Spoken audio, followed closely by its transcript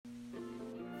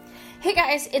Hey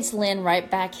guys, it's Lynn right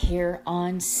back here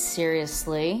on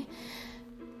Seriously.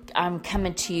 I'm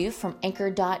coming to you from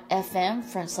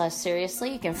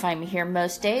anchor.fm/seriously. You can find me here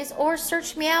most days or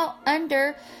search me out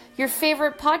under your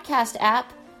favorite podcast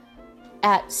app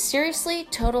at Seriously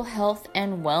Total Health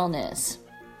and Wellness.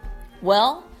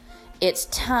 Well, it's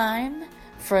time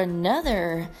for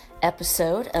another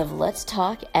episode of Let's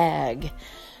Talk Ag.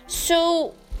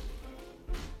 So,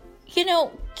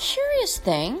 curious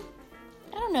thing.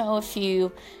 I don't know if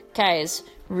you guys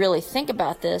really think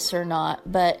about this or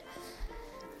not, but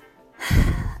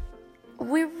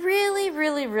we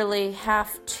really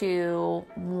have to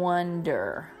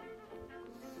wonder.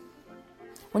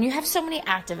 When you have so many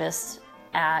activists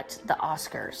at the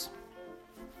Oscars,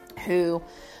 who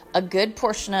a good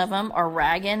portion of them are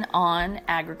ragging on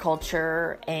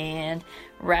agriculture and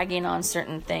ragging on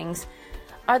certain things,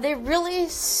 are they really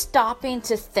stopping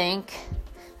to think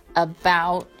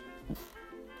about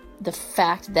the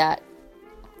fact that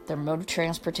their mode of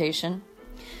transportation,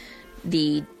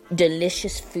 the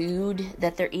delicious food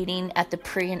that they're eating at the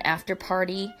pre and after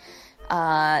party,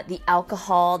 the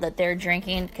alcohol that they're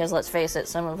drinking, because let's face it,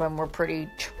 some of them were pretty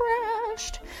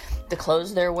trashed, the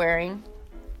clothes they're wearing,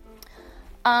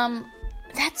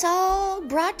 that's all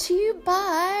brought to you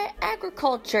by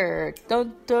agriculture.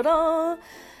 Dun, dun,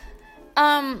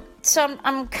 dun. So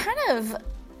I'm kind of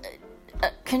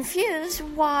confused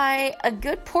why a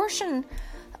good portion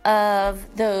of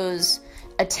those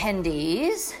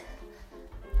attendees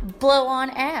blow on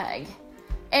ag.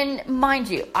 And mind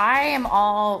you, I am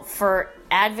all for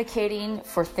advocating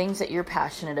for things that you're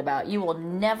passionate about. You will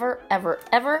never,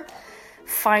 ever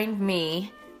find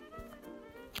me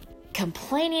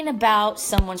complaining about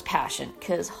someone's passion,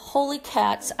 because holy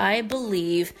cats, I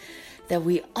believe that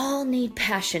we all need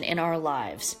passion in our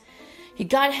lives. You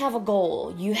gotta have a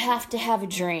goal. You have to have a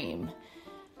dream.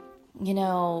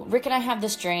 Rick and I have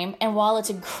this dream, and while it's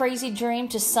a crazy dream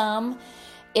to some,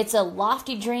 it's a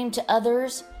lofty dream to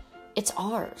others, it's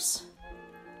ours.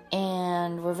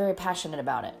 And we're very passionate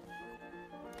about it.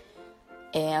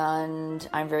 And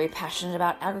I'm very passionate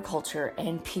about agriculture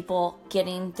and people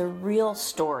getting the real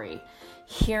story,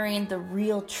 hearing the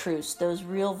real truths, those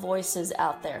real voices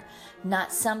out there.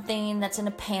 Not something that's in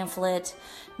a pamphlet,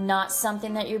 not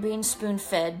something that you're being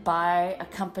spoon-fed by a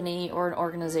company or an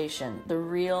organization. The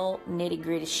real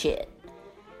nitty-gritty shit,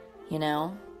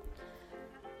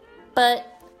 But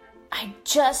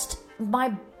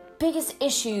my biggest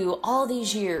issue all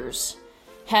these years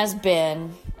has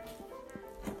been,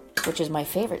 which is my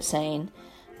favorite saying,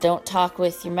 don't talk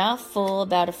with your mouth full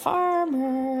about a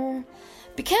farmer.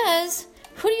 Because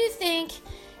who do you think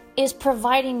is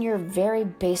providing your very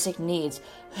basic needs?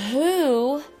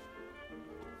 Who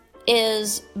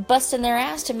is busting their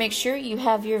ass to make sure you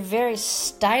have your very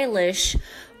stylish,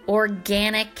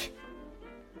 organic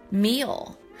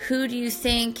meal? Who do you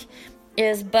think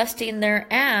is busting their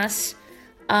ass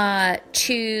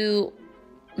to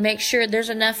make sure there's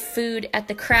enough food at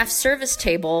the craft service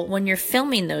table when you're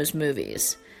filming those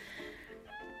movies?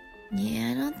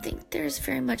 Yeah, I don't think there's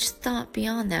very much thought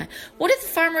beyond that. What if the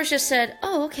farmers just said,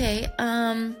 oh, okay,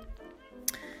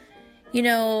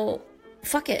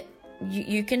 fuck it.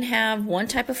 You can have one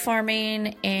type of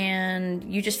farming and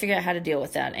you just figure out how to deal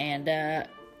with that. And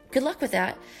good luck with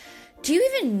that. Do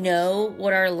you even know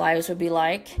what our lives would be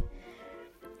like?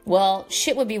 Well,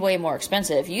 shit would be way more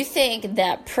expensive. You think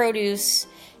that produce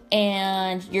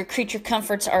and your creature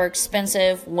comforts are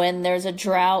expensive when there's a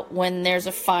drought, when there's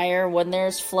a fire, when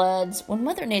there's floods, when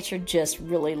Mother Nature just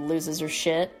really loses her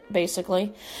shit,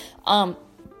 basically.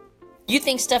 You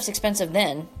think stuff's expensive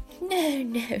then?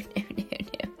 No.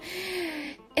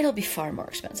 It'll be far more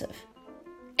expensive.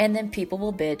 And then people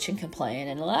will bitch and complain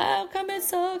and, how come it's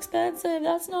so expensive?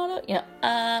 That's not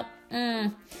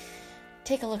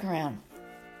take a look around.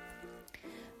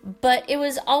 But it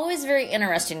was always very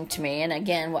interesting to me, and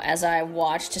again, as I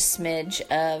watched a smidge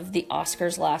of the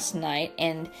Oscars last night,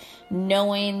 and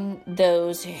knowing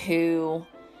those who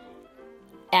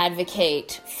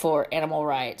advocate for animal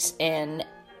rights and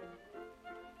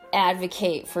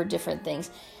advocate for different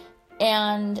things,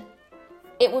 and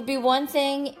it would be one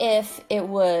thing if it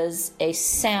was a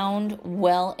sound,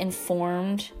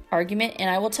 well-informed argument, and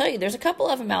I will tell you, there's a couple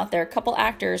of them out there, a couple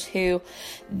actors who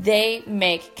they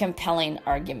make compelling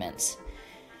arguments.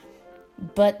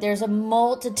 But there's a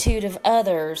multitude of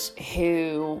others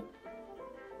who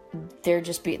they're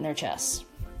just beating their chests.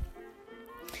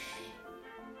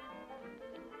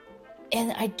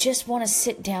 And I just want to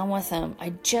sit down with them.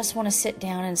 I just want to sit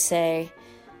down and say,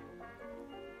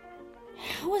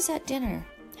 how was that dinner?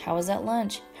 How was that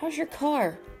lunch? How's your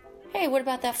car? Hey, what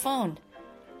about that phone?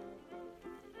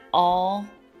 All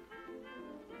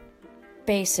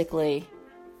basically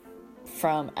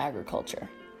from agriculture.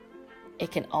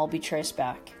 It can all be traced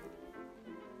back.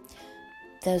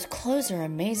 Those clothes are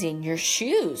amazing. Your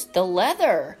shoes, the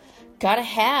leather. Gotta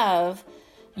have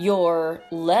your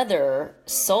leather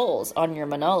soles on your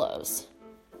Manolos.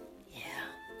 Yeah.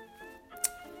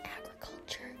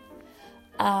 Agriculture.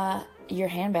 Your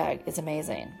handbag is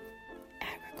amazing.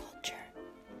 Agriculture.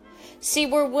 See,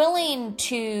 we're willing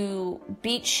to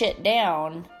beat shit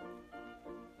down,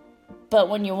 but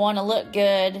when you want to look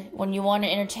good, when you want to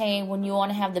entertain, when you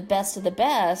want to have the best of the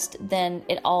best, then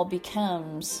it all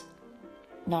becomes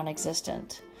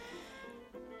non-existent.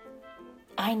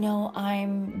 I know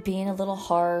I'm being a little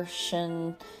harsh,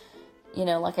 and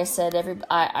like I said,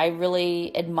 I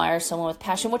really admire someone with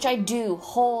passion, which I do.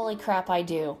 Holy crap, I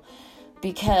do.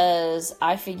 Because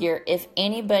I figure if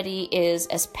anybody is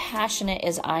as passionate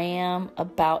as I am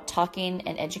about talking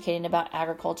and educating about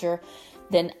agriculture,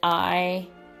 then I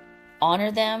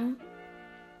honor them,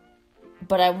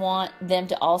 but I want them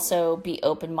to also be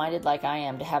open-minded like I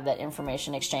am to have that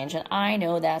information exchange. And I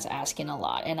know that's asking a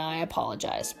lot, and I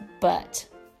apologize. But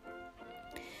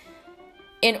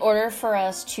in order for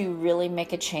us to really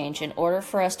make a change, in order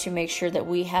for us to make sure that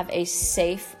we have a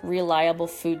safe, reliable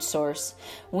food source,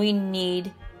 we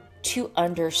need to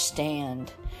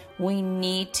understand. We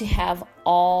need to have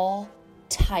all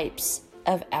types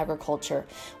of agriculture.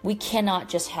 We cannot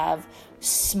just have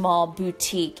small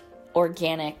boutique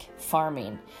organic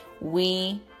farming.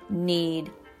 We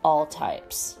need all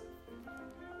types.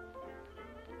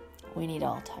 We need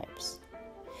all types.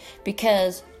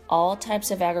 Because all types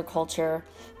of agriculture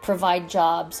provide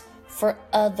jobs for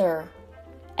other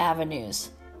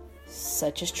avenues,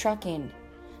 such as trucking,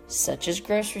 such as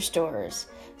grocery stores,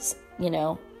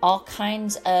 all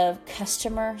kinds of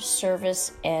customer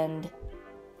service and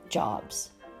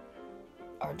jobs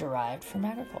are derived from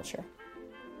agriculture.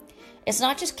 It's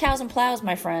not just cows and plows,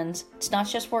 my friends. It's not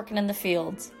just working in the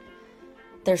fields.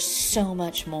 There's so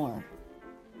much more.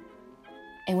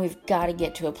 And we've got to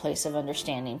get to a place of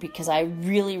understanding, because I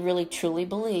really, really, truly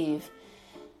believe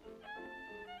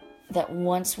that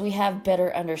once we have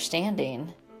better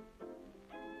understanding,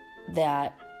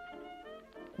 that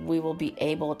we will be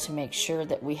able to make sure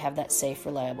that we have that safe,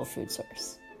 reliable food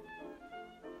source.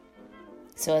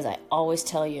 So as I always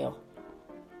tell you,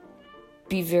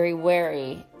 be very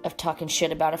wary of talking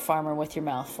shit about a farmer with your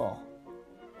mouth full.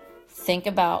 Think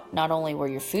about not only where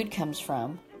your food comes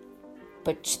from,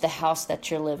 but the house that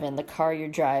you're living, the car you're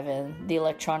driving, the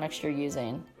electronics you're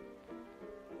using.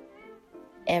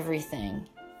 Everything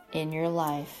in your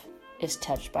life is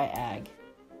touched by ag.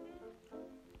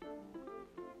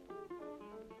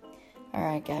 All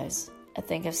right, guys. I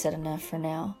think I've said enough for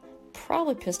now.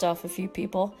 Probably pissed off a few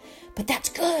people, but that's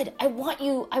good. I want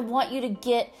you to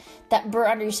get that burr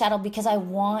under your saddle, because I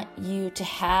want you to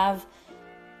have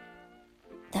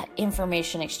that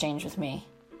information exchange with me.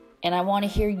 And I want to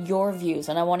hear your views,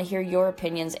 and I want to hear your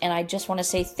opinions. And I just want to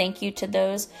say thank you to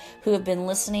those who have been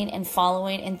listening and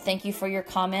following, and thank you for your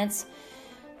comments.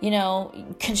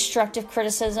 Constructive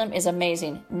criticism is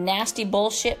amazing. Nasty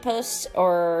bullshit posts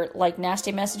or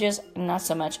nasty messages, not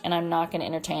so much, and I'm not going to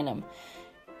entertain them.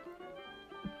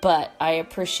 But I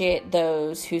appreciate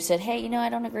those who said, hey, I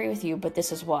don't agree with you, but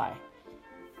this is why.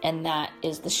 And that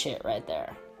is the shit right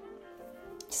there.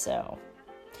 So,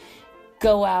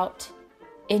 go out,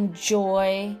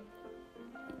 enjoy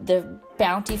the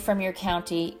bounty from your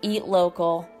county, eat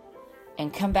local,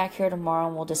 and come back here tomorrow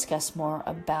and we'll discuss more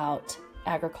about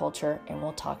agriculture and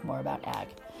we'll talk more about ag.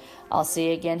 I'll see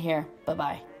you again here.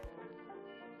 Bye-bye.